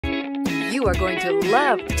You are going to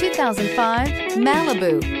love 2005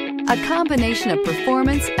 Malibu. A combination of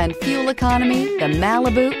performance and fuel economy, the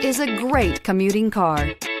Malibu is a great commuting car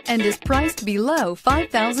and is priced below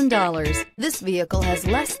 $5,000. This vehicle has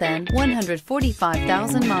less than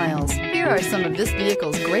 145,000 miles. Here are some of this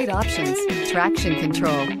vehicle's great options: traction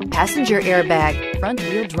control, passenger airbag,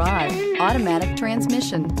 front-wheel drive, automatic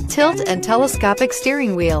transmission, tilt and telescopic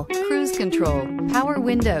steering wheel, cruise control, power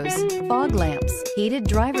windows, fog lamps, heated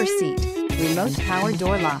driver's seat, remote power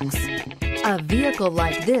door locks. A vehicle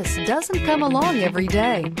like this doesn't come along every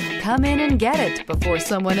day. Come in and get it before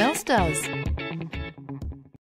someone else does.